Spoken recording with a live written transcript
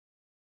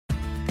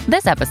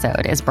This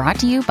episode is brought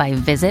to you by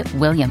Visit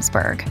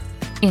Williamsburg.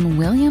 In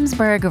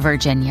Williamsburg,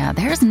 Virginia,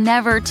 there's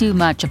never too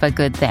much of a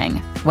good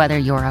thing. Whether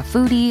you're a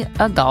foodie,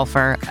 a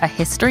golfer, a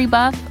history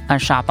buff, a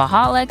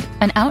shopaholic,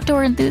 an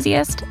outdoor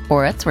enthusiast,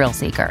 or a thrill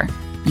seeker,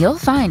 you'll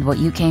find what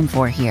you came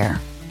for here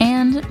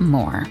and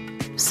more.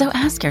 So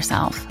ask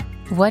yourself,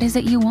 what is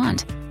it you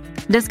want?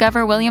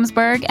 Discover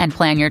Williamsburg and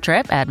plan your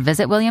trip at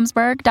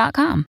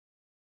visitwilliamsburg.com.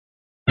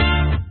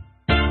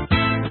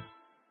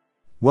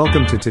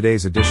 Welcome to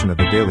today's edition of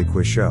the Daily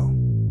Quiz Show.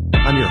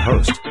 I'm your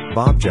host,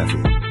 Bob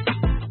Jeffy.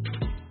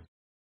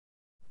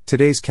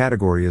 Today's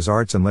category is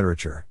Arts and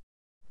Literature.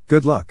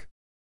 Good luck.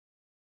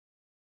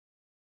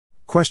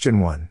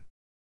 Question 1.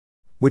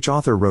 Which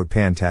author wrote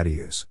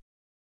Pan-Tadeusz?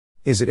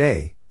 Is it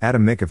A.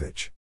 Adam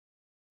Mickiewicz,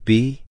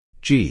 B.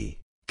 G.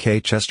 K.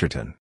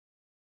 Chesterton,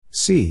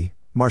 C.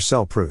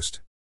 Marcel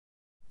Proust,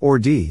 or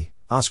D.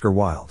 Oscar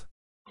Wilde?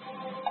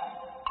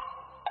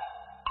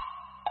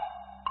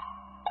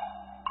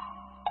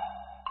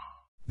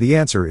 The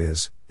answer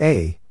is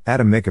A.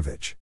 Adam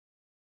Mickiewicz.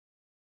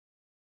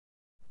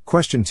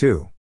 Question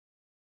 2.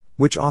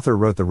 Which author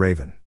wrote The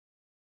Raven?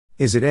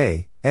 Is it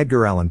A.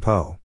 Edgar Allan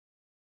Poe,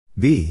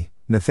 B.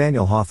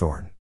 Nathaniel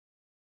Hawthorne,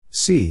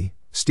 C.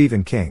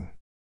 Stephen King,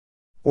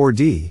 or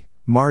D.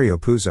 Mario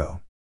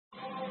Puzo?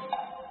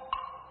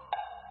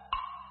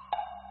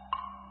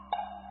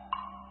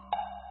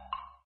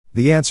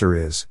 The answer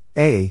is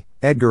A.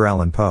 Edgar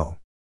Allan Poe.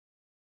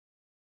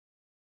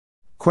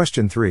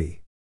 Question 3.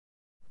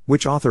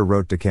 Which author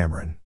wrote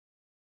Decameron?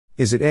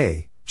 Is it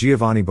A.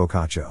 Giovanni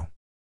Boccaccio,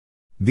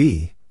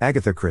 B.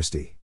 Agatha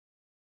Christie,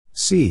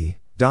 C.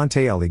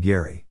 Dante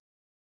Alighieri,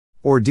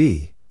 or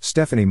D.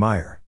 Stephenie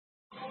Meyer?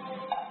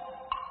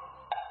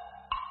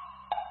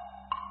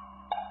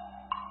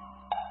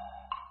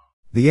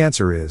 The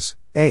answer is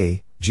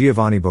A.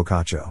 Giovanni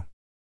Boccaccio.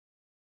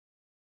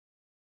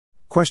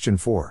 Question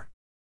 4.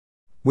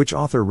 Which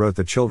author wrote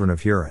The Children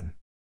of Huron?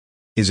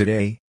 Is it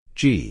A.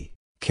 G.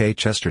 K.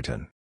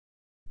 Chesterton,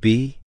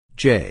 B.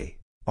 J.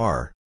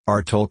 R.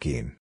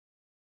 Tolkien,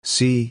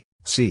 C.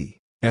 C.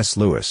 S.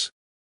 Lewis,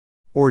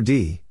 or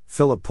D.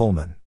 Philip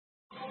Pullman?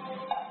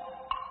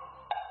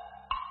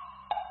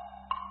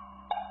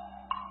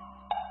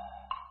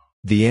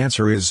 The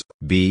answer is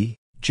B.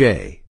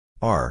 J.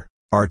 R.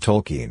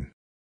 Tolkien.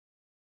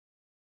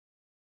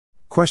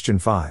 Question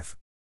 5.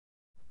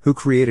 Who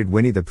created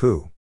Winnie the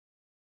Pooh?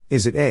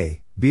 Is it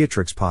A.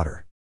 Beatrix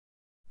Potter,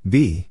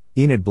 B.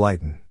 Enid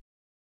Blyton,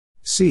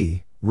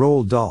 C.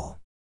 Roald Dahl,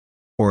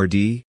 or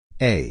D.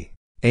 A.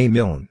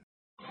 Milne?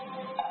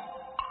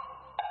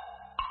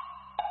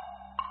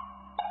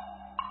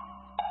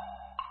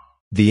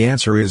 The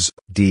answer is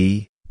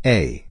D.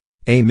 A.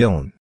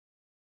 Milne.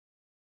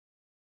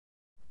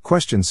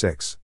 Question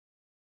 6.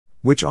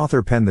 Which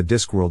author penned the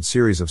Discworld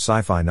series of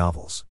sci-fi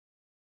novels?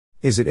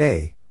 Is it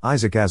A.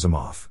 Isaac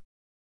Asimov,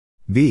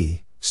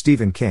 B.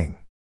 Stephen King,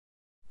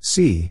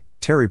 C.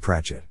 Terry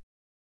Pratchett,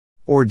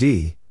 or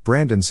D.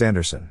 Brandon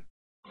Sanderson?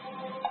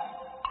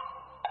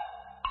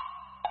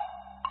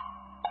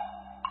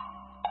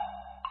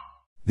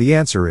 The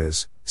answer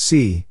is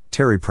C.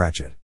 Terry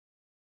Pratchett.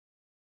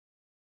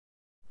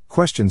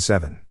 Question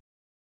 7.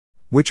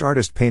 Which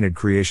artist painted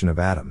Creation of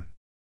Adam?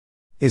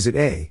 Is it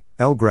A.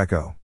 El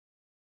Greco,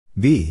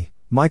 B.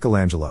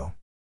 Michelangelo,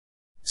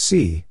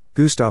 C.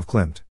 Gustav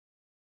Klimt,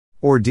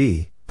 or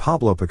D.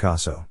 Pablo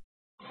Picasso?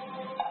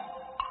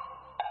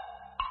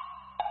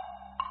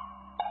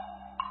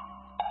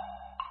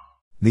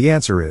 The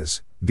answer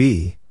is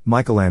B.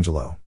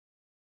 Michelangelo.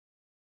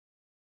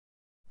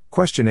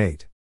 Question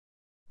 8.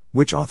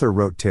 Which author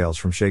wrote Tales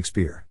from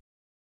Shakespeare?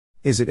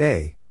 Is it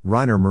A.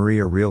 Rainer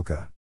Maria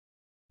Rilke,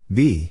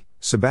 B.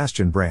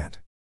 Sebastian Brandt,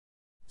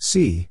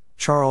 C.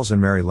 Charles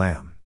and Mary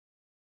Lamb,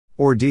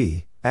 or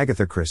D.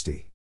 Agatha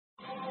Christie?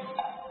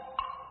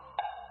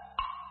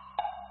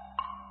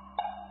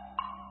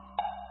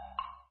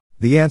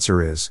 The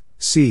answer is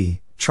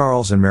C.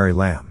 Charles and Mary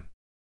Lamb.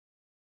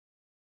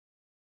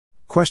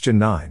 Question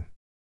 9.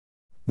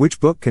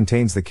 Which book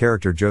contains the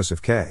character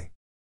Joseph K?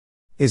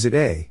 Is it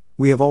A.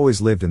 We Have Always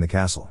Lived in the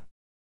Castle,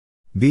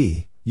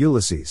 B.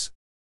 Ulysses,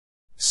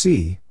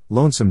 C.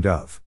 Lonesome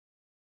Dove,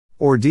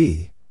 or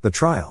D. The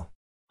Trial?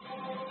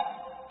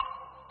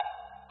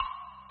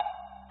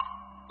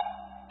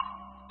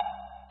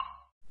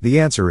 The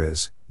answer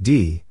is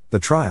D. The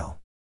Trial.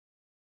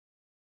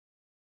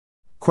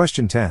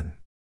 Question 10.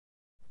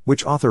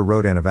 Which author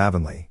wrote Anne of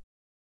Avonlea?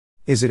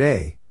 Is it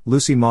A.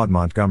 Lucy Maud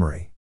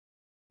Montgomery,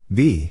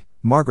 B.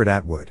 Margaret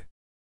Atwood,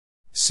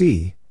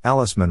 C.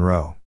 Alice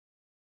Munro,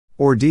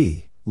 or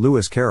D.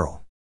 Lewis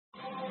Carroll?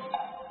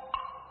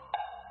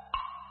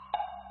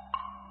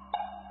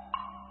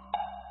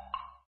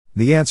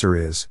 The answer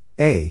is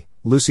A.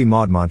 Lucy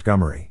Maud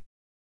Montgomery.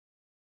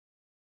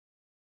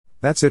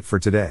 That's it for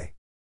today.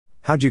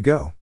 How'd you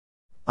go?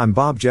 I'm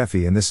Bob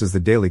Jeffy and this is the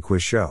Daily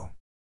Quiz Show.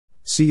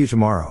 See you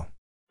tomorrow.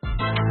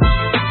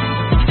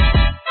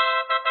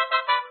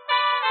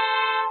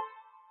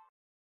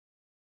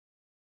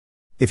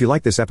 If you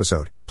like this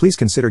episode, please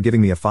consider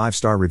giving me a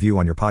 5-star review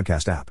on your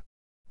podcast app.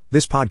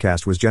 This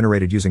podcast was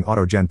generated using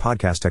AutoGen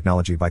podcast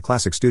technology by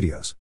Classic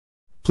Studios.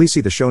 Please see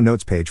the show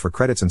notes page for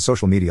credits and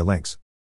social media links.